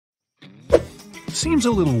Seems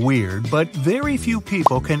a little weird, but very few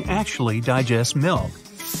people can actually digest milk.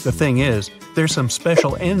 The thing is, there's some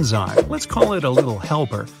special enzyme, let's call it a little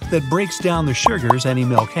helper, that breaks down the sugars any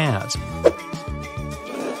milk has.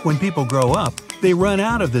 When people grow up, they run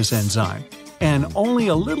out of this enzyme, and only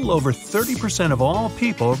a little over 30% of all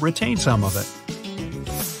people retain some of it.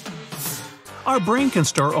 Our brain can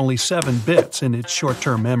store only 7 bits in its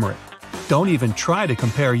short-term memory. Don't even try to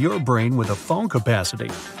compare your brain with a phone capacity,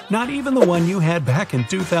 not even the one you had back in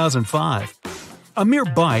 2005. A mere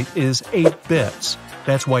byte is 8 bits.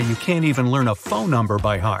 That's why you can't even learn a phone number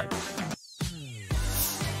by heart.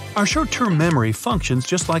 Our short-term memory functions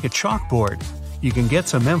just like a chalkboard. You can get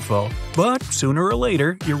some info, but sooner or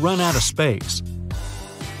later you run out of space.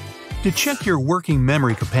 To check your working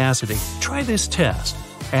memory capacity, try this test.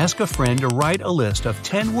 Ask a friend to write a list of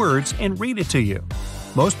 10 words and read it to you.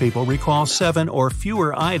 Most people recall 7 or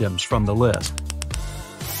fewer items from the list.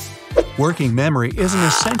 Working memory is an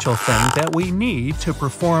essential thing that we need to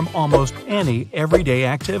perform almost any everyday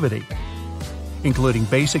activity, including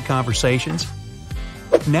basic conversations,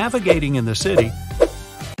 navigating in the city,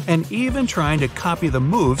 and even trying to copy the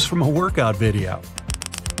moves from a workout video.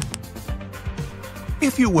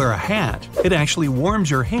 If you wear a hat, it actually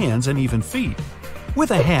warms your hands and even feet.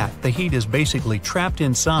 With a hat, the heat is basically trapped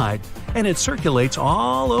inside, and it circulates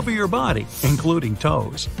all over your body, including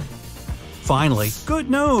toes. Finally, good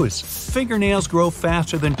news! Fingernails grow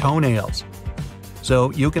faster than toenails.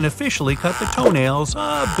 So you can officially cut the toenails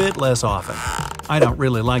a bit less often. I don't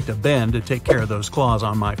really like to bend to take care of those claws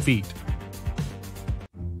on my feet.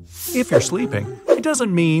 If you're sleeping, it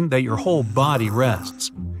doesn't mean that your whole body rests.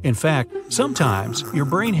 In fact, sometimes your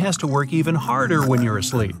brain has to work even harder when you're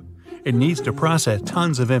asleep. It needs to process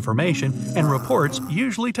tons of information, and reports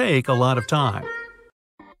usually take a lot of time.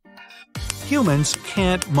 Humans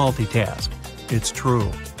can't multitask. It's true.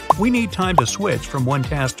 We need time to switch from one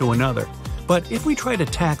task to another. But if we try to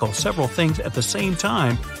tackle several things at the same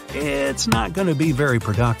time, it's not going to be very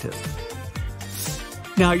productive.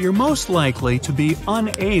 Now, you're most likely to be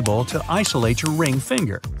unable to isolate your ring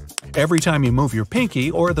finger. Every time you move your pinky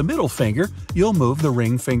or the middle finger, you'll move the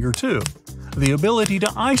ring finger too. The ability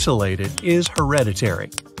to isolate it is hereditary.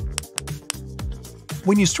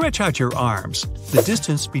 When you stretch out your arms, the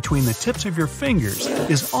distance between the tips of your fingers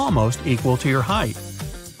is almost equal to your height.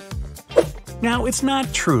 Now, it's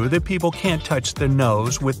not true that people can't touch the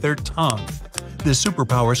nose with their tongue. This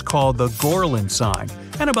superpower is called the Gorlin sign,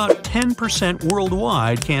 and about 10%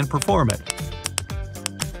 worldwide can perform it.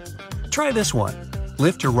 Try this one.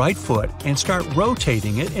 Lift your right foot and start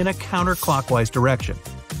rotating it in a counterclockwise direction.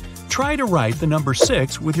 Try to write the number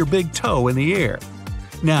 6 with your big toe in the air.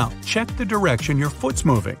 Now, check the direction your foot's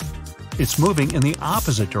moving. It's moving in the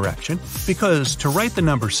opposite direction because to write the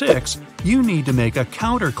number 6, you need to make a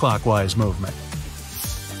counterclockwise movement.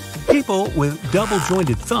 People with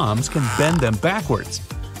double-jointed thumbs can bend them backwards.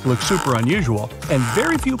 Looks super unusual, and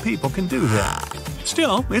very few people can do that.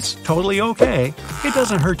 Still, it's totally okay. It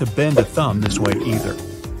doesn't hurt to bend a thumb this way either.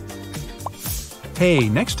 Hey,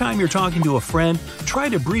 next time you're talking to a friend, try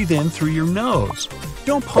to breathe in through your nose.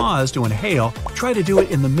 Don't pause to inhale, try to do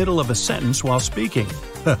it in the middle of a sentence while speaking.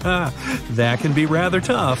 That can be rather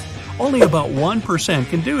tough. Only about 1%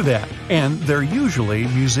 can do that, and they're usually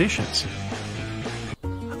musicians.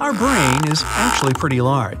 Our brain is actually pretty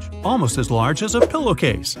large, almost as large as a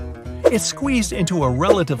pillowcase. It's squeezed into a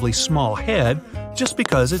relatively small head just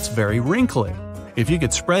because it's very wrinkly. If you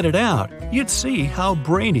could spread it out, you'd see how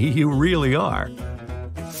brainy you really are.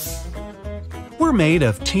 We're made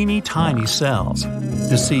of teeny tiny cells.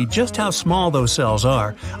 To see just how small those cells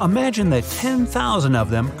are, imagine that 10,000 of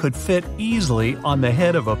them could fit easily on the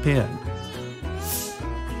head of a pin.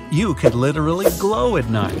 You could literally glow at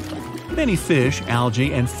night. Many fish,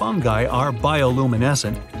 algae, and fungi are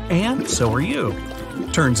bioluminescent, and so are you.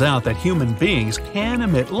 Turns out that human beings can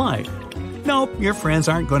emit light. Nope, your friends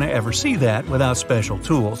aren't going to ever see that without special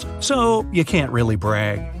tools, so you can't really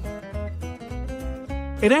brag.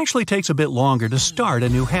 It actually takes a bit longer to start a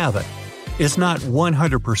new habit. It's not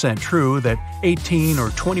 100% true that 18 or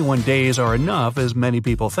 21 days are enough as many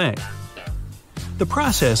people think. The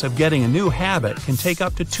process of getting a new habit can take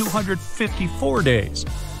up to 254 days.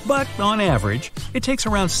 But on average, it takes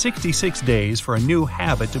around 66 days for a new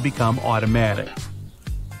habit to become automatic.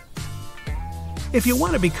 If you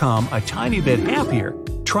want to become a tiny bit happier,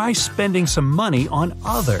 try spending some money on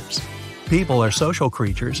others. People are social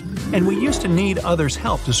creatures, and we used to need others'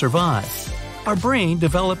 help to survive. Our brain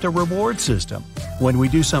developed a reward system. When we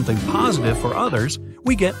do something positive for others,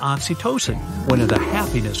 we get oxytocin, one of the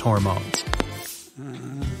happiness hormones.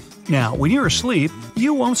 Now, when you're asleep,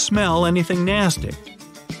 you won't smell anything nasty.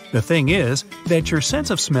 The thing is that your sense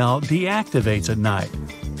of smell deactivates at night.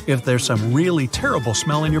 If there's some really terrible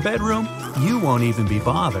smell in your bedroom, you won't even be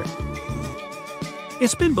bothered.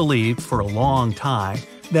 It's been believed for a long time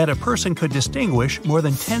that a person could distinguish more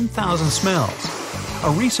than 10,000 smells.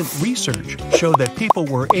 A recent research showed that people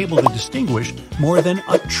were able to distinguish more than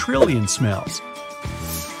 1 trillion smells.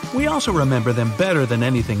 We also remember them better than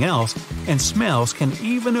anything else, and smells can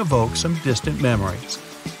even evoke some distant memories.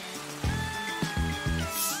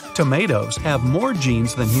 Tomatoes have more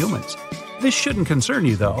genes than humans. This shouldn't concern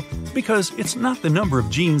you though, because it's not the number of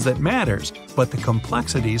genes that matters, but the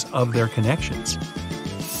complexities of their connections.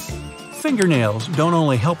 Fingernails don't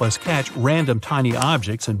only help us catch random tiny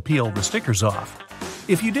objects and peel the stickers off.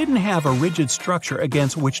 If you didn't have a rigid structure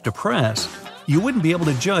against which to press, you wouldn't be able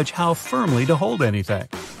to judge how firmly to hold anything.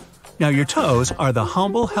 Now your toes are the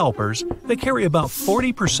humble helpers that carry about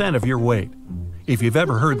 40% of your weight. If you've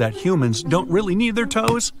ever heard that humans don't really need their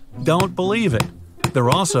toes, don't believe it. They're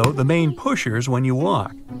also the main pushers when you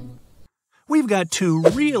walk. We've got 2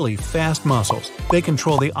 really fast muscles. They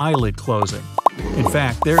control the eyelid closing. In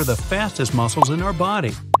fact, they're the fastest muscles in our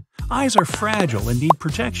body. Eyes are fragile and need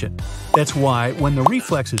protection. That's why, when the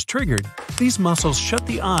reflex is triggered, these muscles shut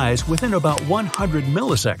the eyes within about 100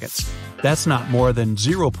 milliseconds. That's not more than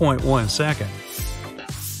 0.1 second.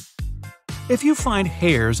 If you find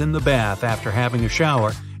hairs in the bath after having a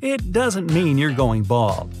shower, it doesn't mean you're going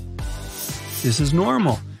bald. This is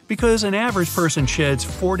normal, because an average person sheds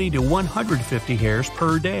 40 to 150 hairs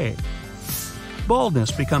per day.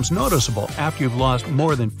 Baldness becomes noticeable after you've lost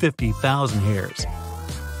more than 50,000 hairs.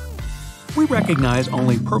 We recognize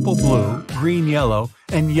only purple-blue, green-yellow,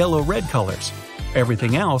 and yellow-red colors.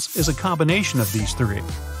 Everything else is a combination of these 3.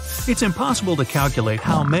 It's impossible to calculate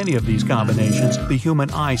how many of these combinations the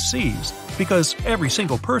human eye sees, because every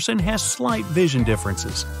single person has slight vision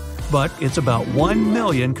differences. But it's about 1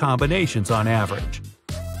 million combinations on average.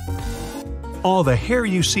 All the hair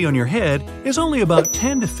you see on your head is only about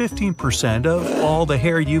 10 to 15% of all the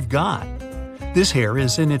hair you've got. This hair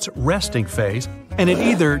is in its resting phase, and it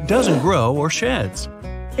either doesn't grow or sheds.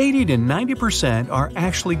 80 to 90% are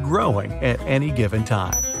actually growing at any given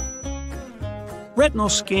time. Retinal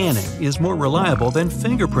scanning is more reliable than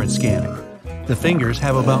fingerprint scanning. The fingers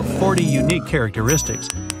have about 40 unique characteristics,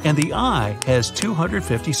 and the eye has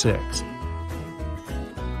 256.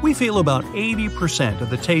 We feel about 80% of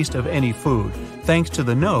the taste of any food, thanks to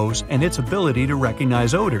the nose and its ability to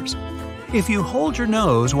recognize odors. If you hold your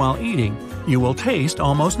nose while eating, you will taste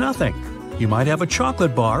almost nothing. You might have a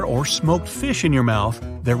chocolate bar or smoked fish in your mouth,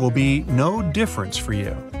 there will be no difference for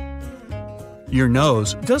you. Your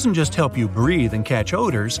nose doesn't just help you breathe and catch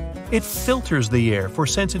odors, it filters the air for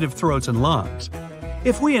sensitive throats and lungs.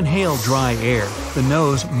 If we inhale dry air, the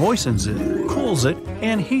nose moistens it, cools it,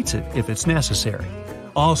 and heats it if it's necessary.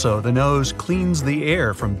 Also, the nose cleans the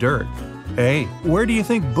air from dirt. Hey, where do you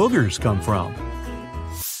think boogers come from?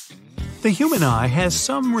 The human eye has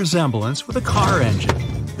some resemblance with a car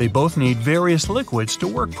engine. They both need various liquids to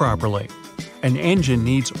work properly. An engine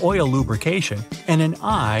needs oil lubrication, and an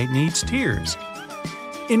eye needs tears.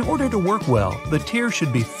 In order to work well, the tears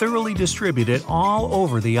should be thoroughly distributed all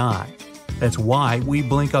over the eye. That's why we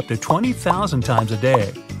blink up to 20,000 times a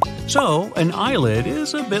day. So, an eyelid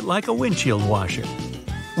is a bit like a windshield washer.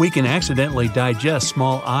 We can accidentally digest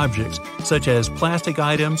small objects, such as plastic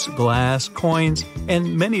items, glass, coins,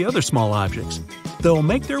 and many other small objects. They'll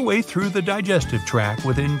make their way through the digestive tract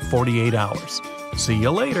within 48 hours. See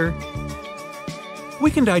you later! We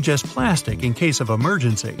can digest plastic in case of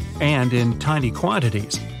emergency and in tiny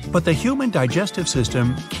quantities, but the human digestive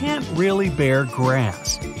system can't really bear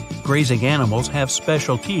grass. Grazing animals have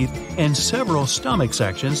special teeth and several stomach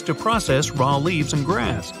sections to process raw leaves and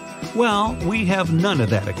grass. Well, we have none of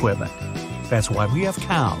that equipment. That's why we have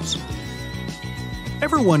cows.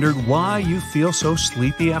 Ever wondered why you feel so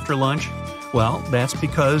sleepy after lunch? Well, that's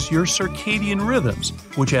because your circadian rhythms,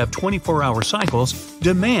 which have 24-hour cycles,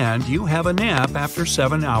 demand you have a nap after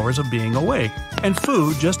 7 hours of being awake, and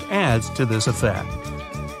food just adds to this effect.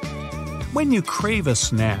 When you crave a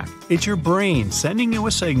snack, it's your brain sending you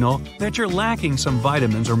a signal that you're lacking some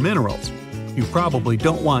vitamins or minerals. You probably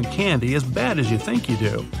don't want candy as bad as you think you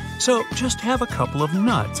do, so just have a couple of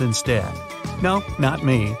nuts instead. No, not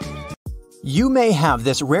me. You may have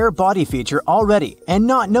this rare body feature already and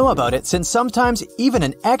not know about it, since sometimes even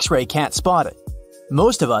an X-ray can't spot it.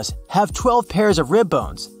 Most of us have 12 pairs of rib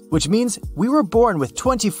bones, which means we were born with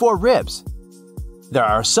 24 ribs. There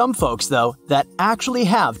are some folks, though, that actually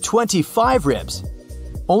have 25 ribs.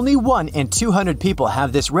 Only 1 in 200 people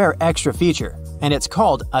have this rare extra feature, and it's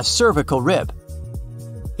called a cervical rib.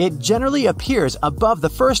 It generally appears above the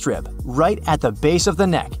first rib, right at the base of the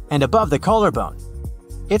neck and above the collarbone.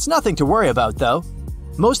 It's nothing to worry about though.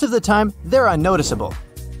 Most of the time, they're unnoticeable,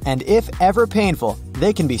 and if ever painful,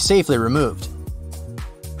 they can be safely removed.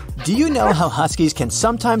 Do you know how huskies can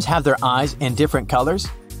sometimes have their eyes in different colors?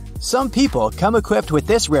 Some people come equipped with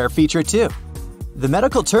this rare feature too. The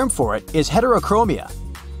medical term for it is heterochromia.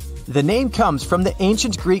 The name comes from the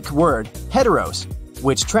ancient Greek word heteros,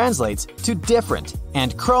 which translates to different,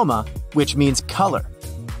 and chroma, which means color.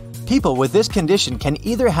 People with this condition can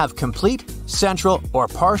either have complete, central, or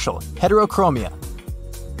partial heterochromia.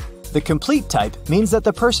 The complete type means that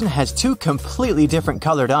the person has two completely different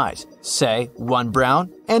colored eyes, say one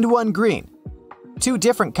brown and one green. Two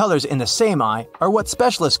different colors in the same eye are what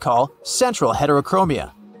specialists call central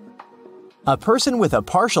heterochromia. A person with a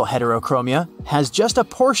partial heterochromia has just a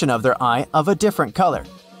portion of their eye of a different color.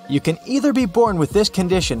 You can either be born with this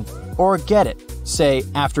condition or get it, say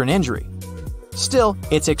after an injury. Still,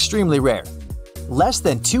 it's extremely rare. Less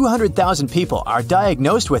than 200,000 people are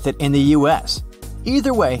diagnosed with it in the US.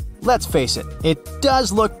 Either way, let's face it, it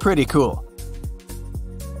does look pretty cool.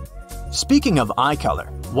 Speaking of eye color,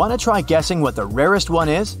 want to try guessing what the rarest one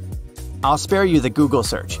is? I'll spare you the Google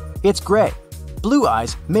search. It's gray. Blue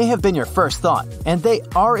eyes may have been your first thought, and they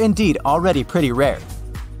are indeed already pretty rare.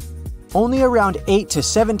 Only around 8 to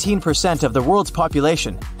 17% of the world's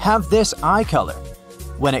population have this eye color.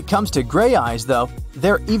 When it comes to gray eyes, though,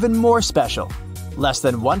 they're even more special. Less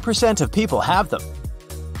than 1% of people have them.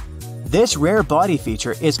 This rare body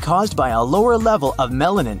feature is caused by a lower level of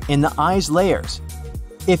melanin in the eye's layers.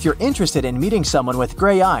 If you're interested in meeting someone with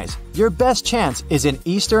gray eyes, your best chance is in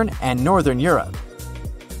Eastern and Northern Europe.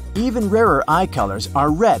 Even rarer eye colors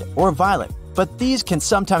are red or violet, but these can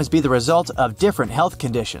sometimes be the result of different health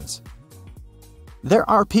conditions. There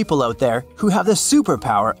are people out there who have the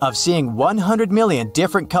superpower of seeing 100 million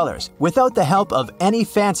different colors without the help of any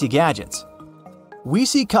fancy gadgets. We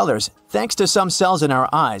see colors thanks to some cells in our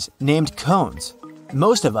eyes named cones.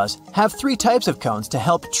 Most of us have 3 types of cones to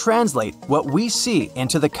help translate what we see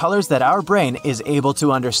into the colors that our brain is able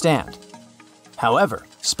to understand. However,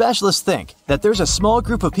 specialists think that there's a small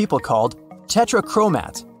group of people called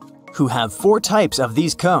tetrachromats who have 4 types of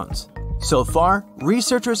these cones. So far,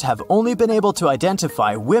 researchers have only been able to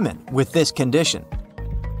identify women with this condition.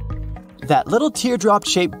 That little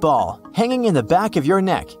teardrop-shaped ball hanging in the back of your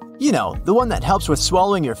neck, you know, the one that helps with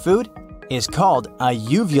swallowing your food, is called a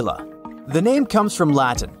uvula. The name comes from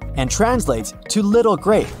Latin and translates to little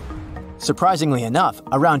grape. Surprisingly enough,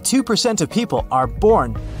 around 2% of people are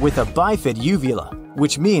born with a bifid uvula,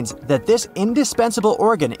 which means that this indispensable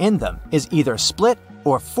organ in them is either split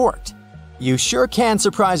or forked. You sure can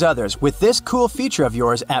surprise others with this cool feature of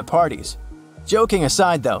yours at parties. Joking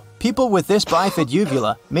aside though, people with this bifid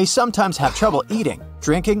uvula may sometimes have trouble eating,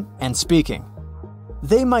 drinking, and speaking.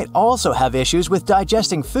 They might also have issues with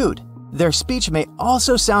digesting food. Their speech may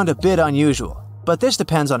also sound a bit unusual, but this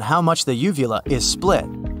depends on how much the uvula is split.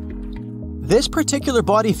 This particular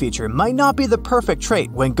body feature might not be the perfect trait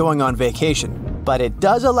when going on vacation, but it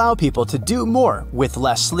does allow people to do more with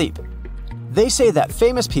less sleep. They say that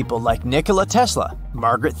famous people like Nikola Tesla,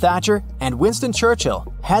 Margaret Thatcher, and Winston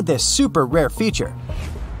Churchill had this super rare feature.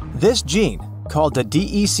 This gene, called the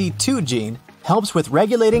DEC2 gene, helps with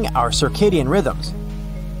regulating our circadian rhythms.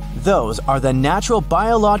 Those are the natural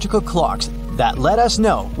biological clocks that let us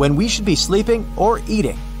know when we should be sleeping or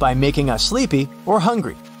eating by making us sleepy or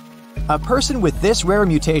hungry. A person with this rare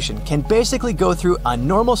mutation can basically go through a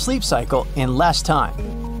normal sleep cycle in less time.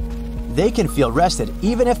 They can feel rested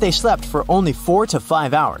even if they slept for only 4 to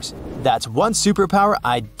 5 hours. That's one superpower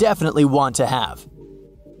I definitely want to have.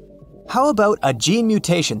 How about a gene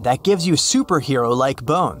mutation that gives you superhero-like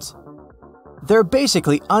bones? They're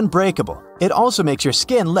basically unbreakable. It also makes your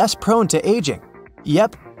skin less prone to aging.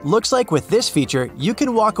 Yep, looks like with this feature, you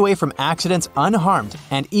can walk away from accidents unharmed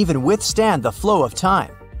and even withstand the flow of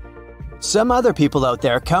time. Some other people out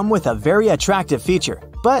there come with a very attractive feature,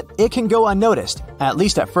 but it can go unnoticed, at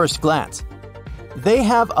least at first glance. They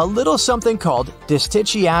have a little something called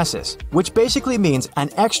distichiasis, which basically means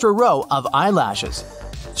an extra row of eyelashes.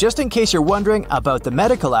 Just in case you're wondering about the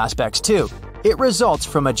medical aspects too, it results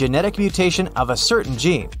from a genetic mutation of a certain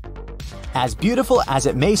gene. As beautiful as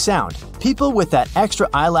it may sound, people with that extra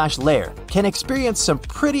eyelash layer can experience some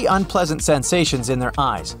pretty unpleasant sensations in their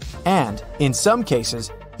eyes, and, in some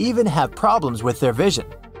cases, even have problems with their vision.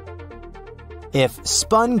 If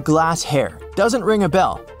spun glass hair doesn't ring a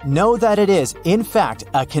bell, know that it is, in fact,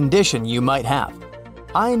 a condition you might have.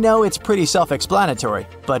 I know it's pretty self-explanatory,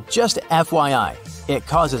 but just FYI, it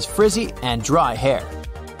causes frizzy and dry hair.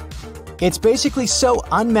 It's basically so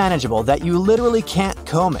unmanageable that you literally can't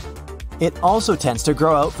comb it. It also tends to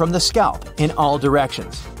grow out from the scalp in all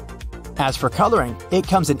directions. As for coloring, it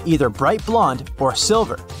comes in either bright blonde or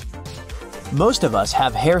silver. Most of us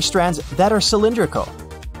have hair strands that are cylindrical.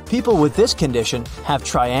 People with this condition have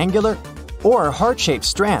triangular or heart-shaped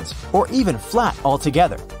strands, or even flat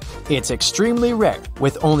altogether. It's extremely rare,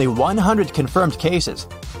 with only 100 confirmed cases,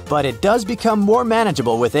 but it does become more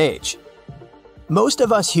manageable with age. Most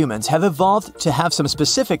of us humans have evolved to have some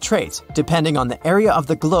specific traits depending on the area of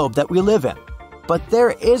the globe that we live in. But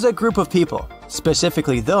there is a group of people,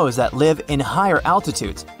 specifically those that live in higher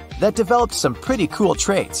altitudes, that developed some pretty cool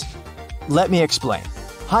traits. Let me explain.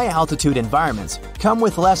 High-altitude environments come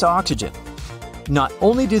with less oxygen. Not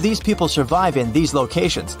only do these people survive in these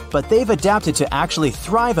locations, but they've adapted to actually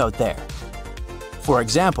thrive out there. For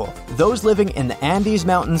example, those living in the Andes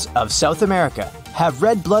Mountains of South America have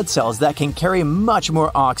red blood cells that can carry much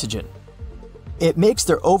more oxygen. It makes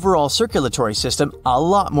their overall circulatory system a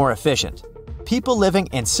lot more efficient. People living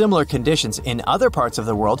in similar conditions in other parts of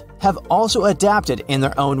the world have also adapted in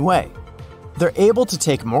their own way. They're able to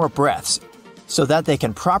take more breaths so that they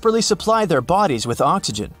can properly supply their bodies with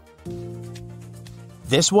oxygen.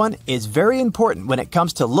 This one is very important when it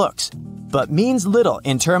comes to looks, but means little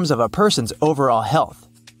in terms of a person's overall health.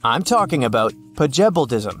 I'm talking about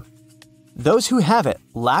pugebaldism. Those who have it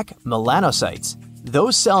lack melanocytes,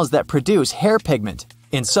 those cells that produce hair pigment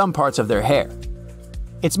in some parts of their hair.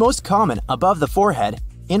 It's most common above the forehead,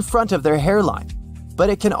 in front of their hairline, but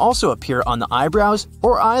it can also appear on the eyebrows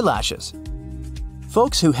or eyelashes.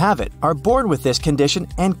 Folks who have it are born with this condition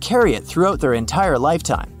and carry it throughout their entire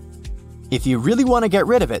lifetime. If you really want to get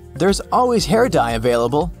rid of it, there's always hair dye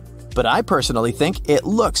available, but I personally think it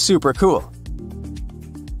looks super cool.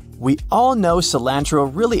 We all know cilantro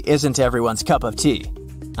really isn't everyone's cup of tea.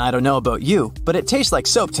 I don't know about you, but it tastes like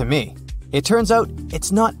soap to me. It turns out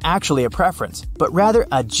it's not actually a preference, but rather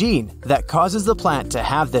a gene that causes the plant to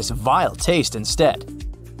have this vile taste instead.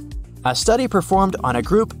 A study performed on a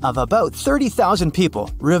group of about 30,000 people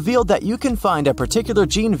revealed that you can find a particular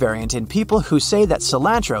gene variant in people who say that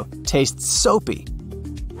cilantro tastes soapy.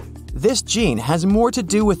 This gene has more to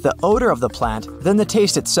do with the odor of the plant than the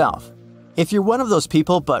taste itself. If you're one of those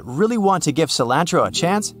people but really want to give cilantro a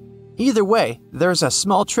chance, either way, there's a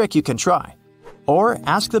small trick you can try. Or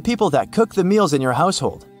ask the people that cook the meals in your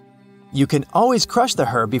household. You can always crush the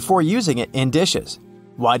herb before using it in dishes.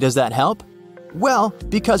 Why does that help? Well,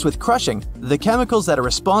 because with crushing, the chemicals that are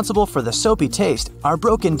responsible for the soapy taste are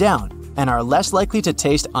broken down and are less likely to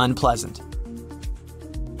taste unpleasant.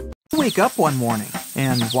 Wake up one morning,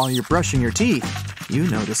 and while you're brushing your teeth, you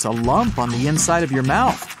notice a lump on the inside of your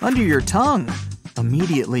mouth, under your tongue.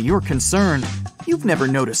 Immediately, you're concerned. You've never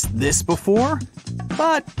noticed this before?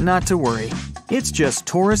 But not to worry. It's just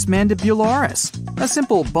torus mandibularis, a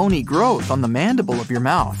simple bony growth on the mandible of your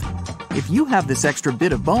mouth. If you have this extra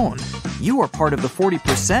bit of bone, you are part of the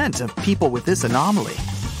 40% of people with this anomaly.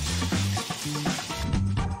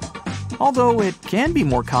 Although it can be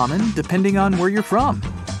more common depending on where you're from.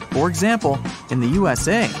 For example, in the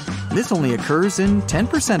USA, this only occurs in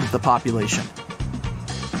 10% of the population.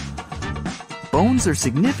 Bones are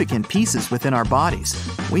significant pieces within our bodies.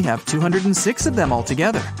 We have 206 of them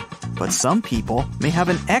altogether. But some people may have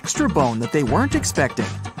an extra bone that they weren't expecting.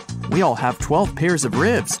 We all have 12 pairs of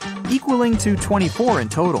ribs, equaling to 24 in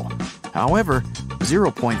total. However,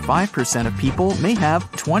 0.5% of people may have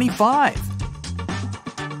 25.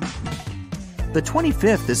 The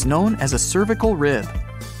 25th is known as a cervical rib.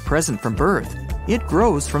 Present from birth, it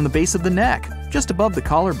grows from the base of the neck, just above the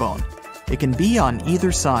collarbone. It can be on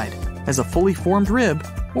either side, as a fully formed rib,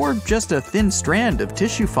 or just a thin strand of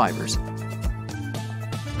tissue fibers.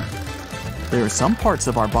 There are some parts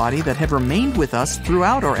of our body that have remained with us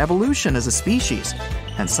throughout our evolution as a species,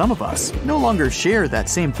 and some of us no longer share that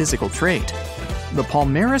same physical trait. The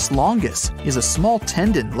palmaris longus is a small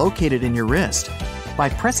tendon located in your wrist. By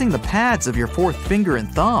pressing the pads of your fourth finger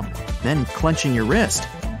and thumb, then clenching your wrist,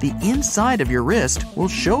 the inside of your wrist will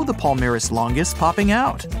show the palmaris longus popping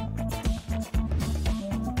out.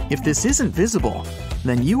 If this isn't visible,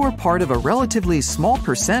 then you are part of a relatively small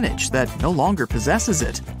percentage that no longer possesses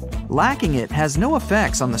it. Lacking it has no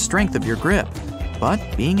effects on the strength of your grip, but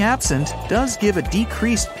being absent does give a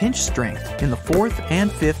decreased pinch strength in the fourth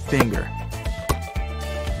and fifth finger.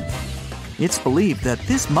 It's believed that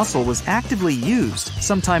this muscle was actively used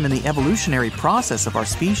sometime in the evolutionary process of our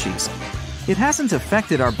species. It hasn't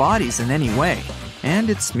affected our bodies in any way, and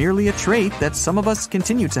it's merely a trait that some of us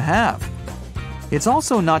continue to have. It's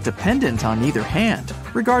also not dependent on either hand,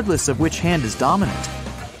 regardless of which hand is dominant.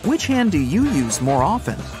 Which hand do you use more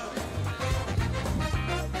often?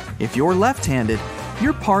 If you're left-handed,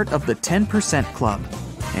 you're part of the 10% club.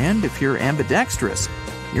 And if you're ambidextrous,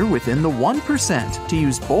 you're within the 1% to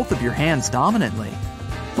use both of your hands dominantly.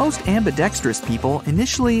 Most ambidextrous people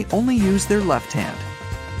initially only use their left hand.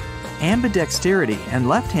 Ambidexterity and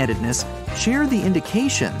left-handedness share the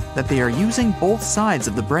indication that they are using both sides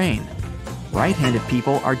of the brain. Right-handed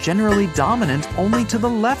people are generally dominant only to the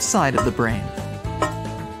left side of the brain.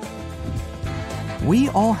 We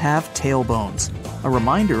all have tailbones, a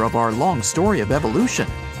reminder of our long story of evolution.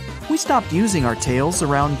 We stopped using our tails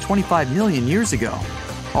around 25 million years ago.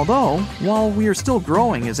 Although, while we are still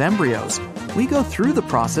growing as embryos, we go through the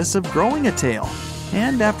process of growing a tail,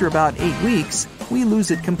 and after about 8 weeks, we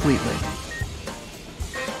lose it completely.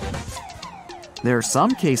 There are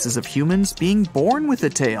some cases of humans being born with a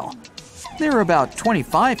tail. There are about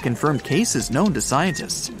 25 confirmed cases known to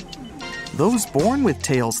scientists. Those born with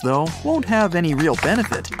tails, though, won't have any real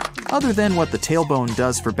benefit, other than what the tailbone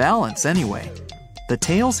does for balance anyway. The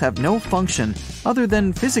tails have no function other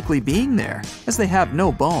than physically being there, as they have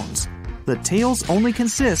no bones. The tails only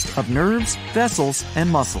consist of nerves, vessels, and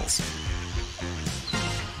muscles.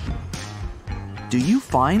 Do you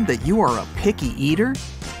find that you are a picky eater?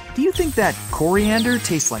 Do you think that coriander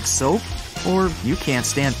tastes like soap? Or you can't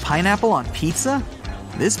stand pineapple on pizza?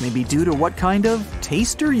 This may be due to what kind of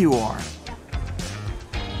taster you are.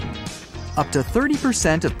 Up to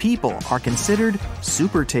 30% of people are considered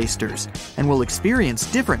super tasters and will experience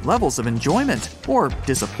different levels of enjoyment or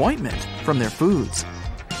disappointment from their foods.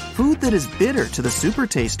 Food that is bitter to the super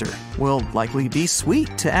taster will likely be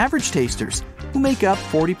sweet to average tasters, who make up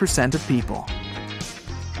 40% of people.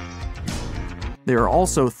 There are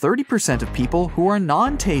also 30% of people who are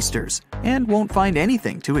non-tasters and won't find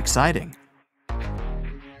anything too exciting.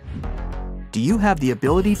 Do you have the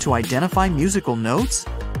ability to identify musical notes?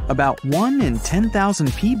 About 1 in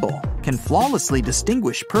 10,000 people can flawlessly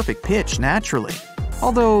distinguish perfect pitch naturally.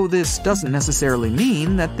 Although this doesn't necessarily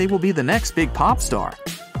mean that they will be the next big pop star.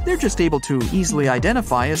 They're just able to easily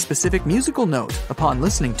identify a specific musical note upon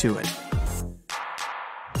listening to it.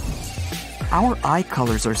 Our eye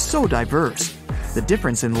colors are so diverse. The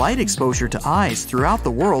difference in light exposure to eyes throughout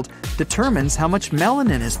the world determines how much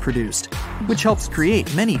melanin is produced, which helps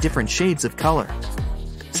create many different shades of color.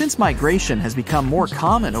 Since migration has become more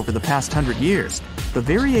common over the past 100 years, the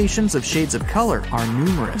variations of shades of color are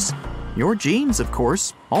numerous. Your genes, of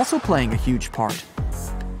course, also playing a huge part.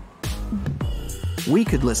 We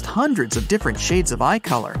could list hundreds of different shades of eye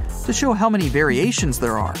color to show how many variations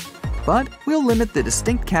there are, but we'll limit the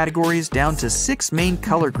distinct categories down to 6 main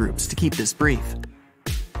color groups to keep this brief.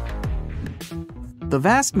 The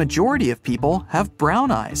vast majority of people have brown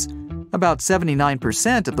eyes. About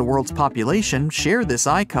 79% of the world's population share this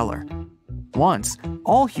eye color. Once,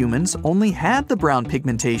 all humans only had the brown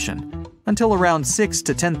pigmentation, until around 6,000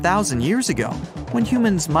 to 10,000 years ago, when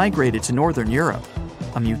humans migrated to Northern Europe.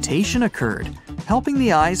 A mutation occurred, helping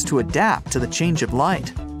the eyes to adapt to the change of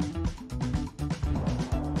light.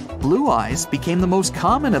 Blue eyes became the most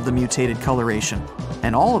common of the mutated coloration,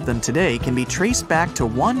 and all of them today can be traced back to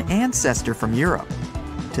one ancestor from Europe.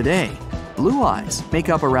 Today, blue eyes make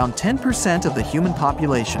up around 10% of the human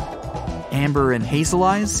population. Amber and hazel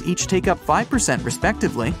eyes each take up 5%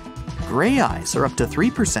 respectively. Gray eyes are up to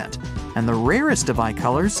 3%, and the rarest of eye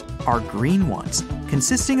colors are green ones,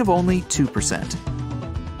 consisting of only 2%.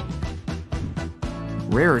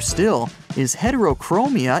 Rarer still is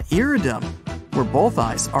heterochromia iridum, where both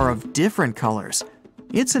eyes are of different colors.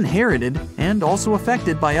 It's inherited and also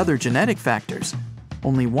affected by other genetic factors.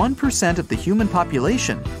 Only 1% of the human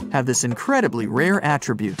population have this incredibly rare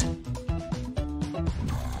attribute.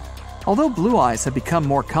 Although blue eyes have become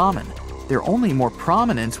more common, they're only more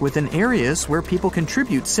prominent within areas where people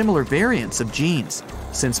contribute similar variants of genes,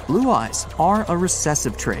 since blue eyes are a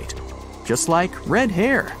recessive trait, just like red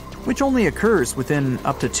hair, which only occurs within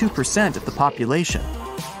up to 2% of the population.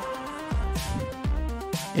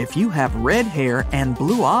 If you have red hair and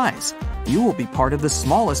blue eyes, you will be part of the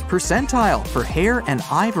smallest percentile for hair and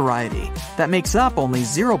eye variety that makes up only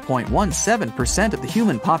 0.17% of the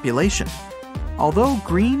human population. Although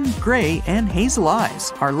green, gray, and hazel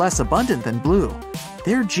eyes are less abundant than blue,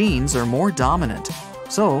 their genes are more dominant.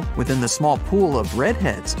 So, within the small pool of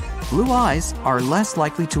redheads, blue eyes are less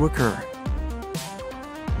likely to occur.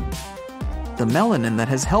 The melanin that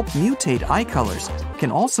has helped mutate eye colors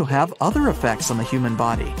can also have other effects on the human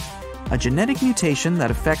body. A genetic mutation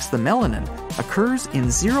that affects the melanin occurs in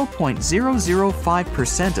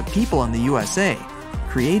 0.005% of people in the USA,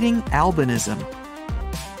 creating albinism.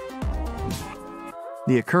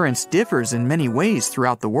 The occurrence differs in many ways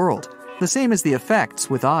throughout the world, the same as the effects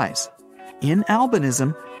with eyes. In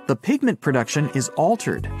albinism, The pigment production is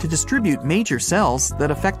altered to distribute major cells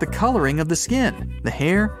that affect the coloring of the skin, the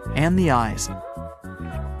hair, and the eyes.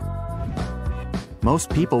 Most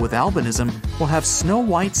people with albinism will have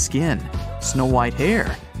snow-white skin, snow-white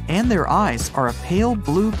hair, and their eyes are a pale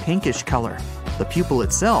blue-pinkish color, the pupil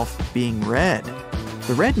itself being red.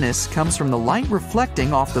 The redness comes from the light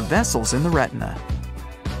reflecting off the vessels in the retina.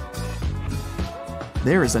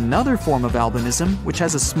 There is another form of albinism which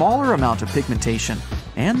has a smaller amount of pigmentation,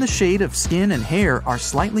 and the shade of skin and hair are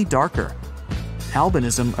slightly darker.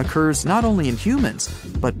 Albinism occurs not only in humans,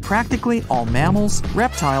 but practically all mammals,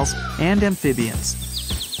 reptiles, and amphibians.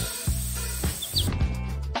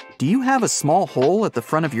 Do you have a small hole at the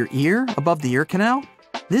front of your ear above the ear canal?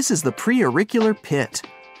 This is the preauricular pit.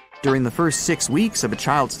 During the first 6 weeks of a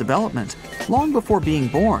child's development, long before being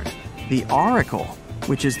born, the auricle,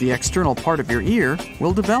 which is the external part of your ear,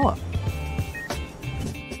 will develop.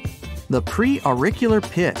 The preauricular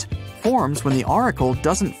pit forms when the auricle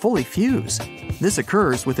doesn't fully fuse. This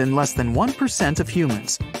occurs within less than 1% of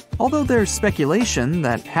humans. Although there's speculation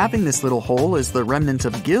that having this little hole is the remnant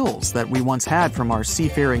of gills that we once had from our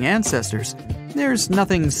seafaring ancestors, there's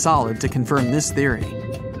nothing solid to confirm this theory.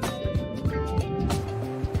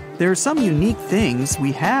 There are some unique things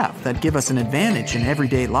we have that give us an advantage in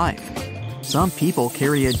everyday life. Some people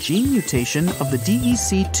carry a gene mutation of the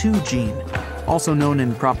DEC2 gene, also known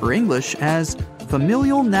in proper English as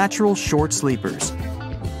familial natural short sleepers.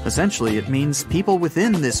 Essentially, it means people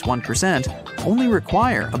within this 1% only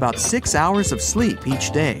require about 6 hours of sleep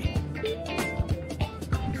each day.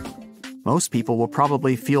 Most people will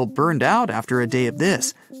probably feel burned out after a day of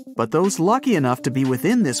this, but those lucky enough to be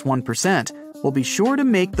within this 1% will be sure to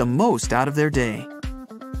make the most out of their day.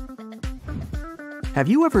 Have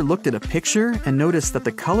you ever looked at a picture and noticed that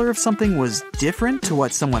the color of something was different to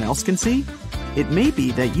what someone else can see? It may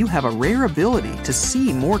be that you have a rare ability to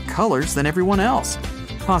see more colors than everyone else,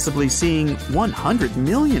 possibly seeing 100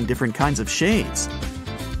 million different kinds of shades.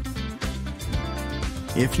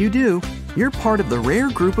 If you do, you're part of the rare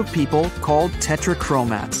group of people called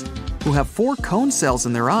tetrachromats, who have 4 cone cells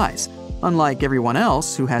in their eyes, unlike everyone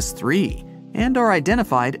else who has 3, and are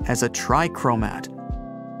identified as a trichromat.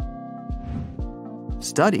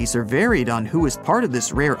 Studies are varied on who is part of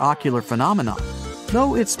this rare ocular phenomenon,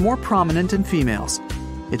 though it's more prominent in females.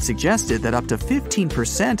 It's suggested that up to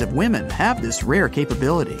 15% of women have this rare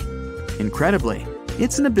capability. Incredibly,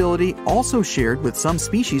 it's an ability also shared with some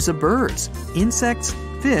species of birds, insects,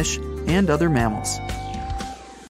 fish, and other mammals.